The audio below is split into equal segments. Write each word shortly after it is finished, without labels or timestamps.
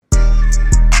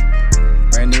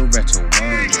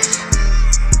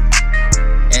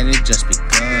it just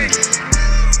begun.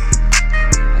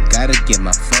 I gotta get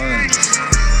my funds.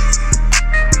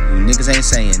 You niggas ain't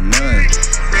saying none.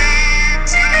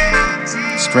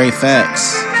 Straight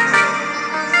facts.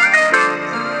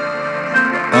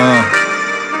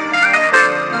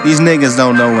 These niggas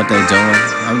don't know what they doing.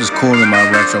 I'm just cooling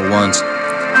my retro ones.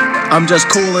 I'm just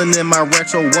cooling in my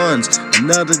retro ones.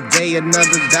 Another day,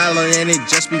 another dollar, and it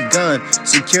just begun.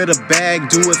 Secure the bag,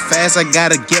 do it fast, I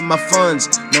gotta get my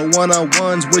funds. No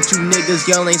one-on-ones with you niggas,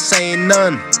 y'all ain't saying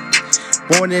none.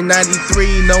 Born in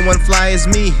 93, no one fly as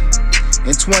me.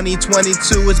 In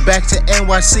 2022, it's back to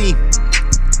NYC.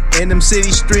 In them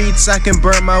city streets, I can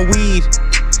burn my weed.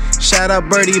 Shout out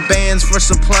Birdie bands for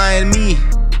supplying me.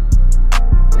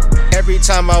 Every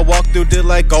time I walk through, they're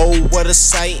like, oh, what a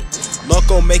sight.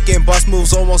 Loco making boss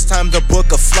moves, almost time to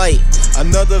book a flight.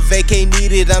 Another vacay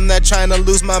needed, I'm not trying to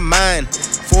lose my mind.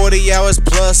 40 hours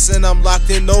plus and I'm locked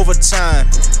in overtime.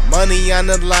 Money on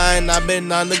the line, I've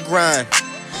been on the grind.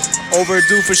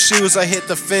 Overdue for shoes, I hit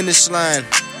the finish line.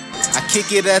 I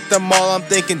kick it at the mall, I'm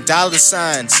thinking dollar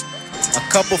signs. A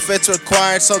couple fits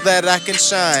required so that I can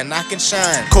shine.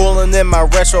 Coolin' in my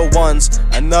retro ones.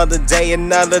 Another day,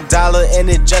 another dollar, and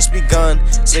it just begun.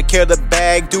 Secure the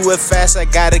bag, do it fast, I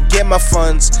gotta get my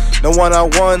funds. No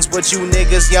one-on-ones with you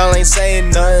niggas, y'all ain't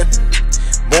saying none.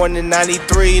 Born in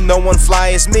 93, no one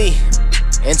fly as me.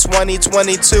 In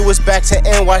 2022, it's back to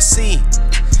NYC.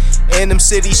 In them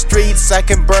city streets, I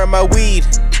can burn my weed.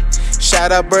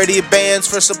 Shout out Birdie bands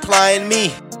for supplying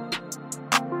me.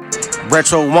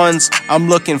 Retro ones, I'm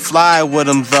looking fly with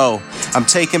them though. I'm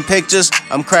taking pictures,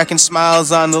 I'm cracking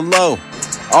smiles on the low.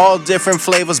 All different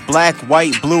flavors, black,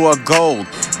 white, blue, or gold.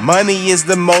 Money is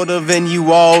the motive and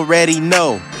you already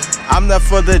know. I'm not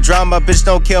for the drama, bitch,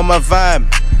 don't kill my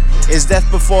vibe. It's death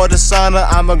before the sauna,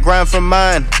 I'ma grind for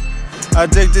mine.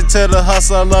 Addicted to the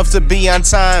hustle, I love to be on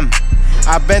time.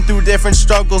 I've been through different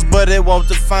struggles, but it won't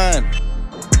define.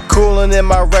 Coolin' in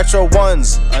my retro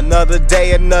ones. Another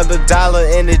day, another dollar,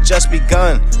 and it just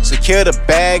begun. Secure the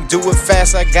bag, do it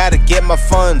fast, I gotta get my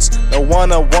funds. No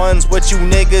one-on-ones with you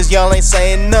niggas, y'all ain't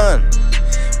saying none.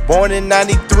 Born in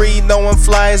 93, no one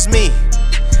fly as me.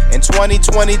 In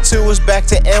 2022, it's back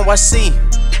to NYC.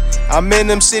 I'm in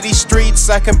them city streets,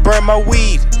 I can burn my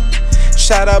weed.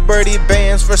 Shout out Birdie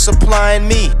bands for supplying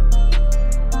me.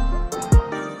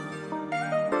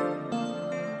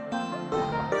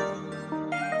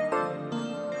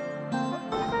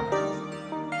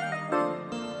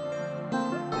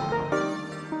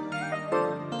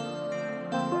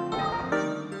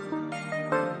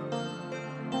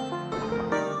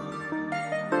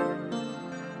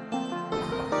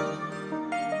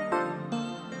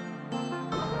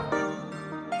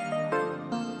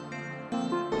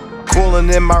 Coolin'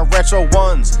 in my retro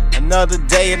ones. Another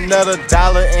day, another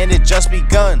dollar, and it just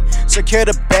begun. Secure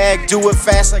the bag, do it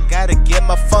fast, I gotta get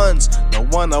my funds. No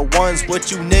one-on-ones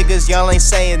with you niggas, y'all ain't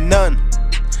saying none.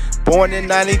 Born in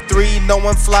 93, no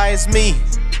one fly as me.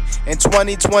 In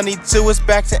 2022, it's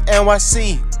back to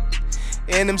NYC.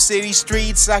 In them city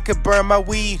streets, I could burn my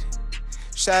weed.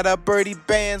 Shout out Birdie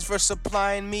bands for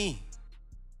supplying me.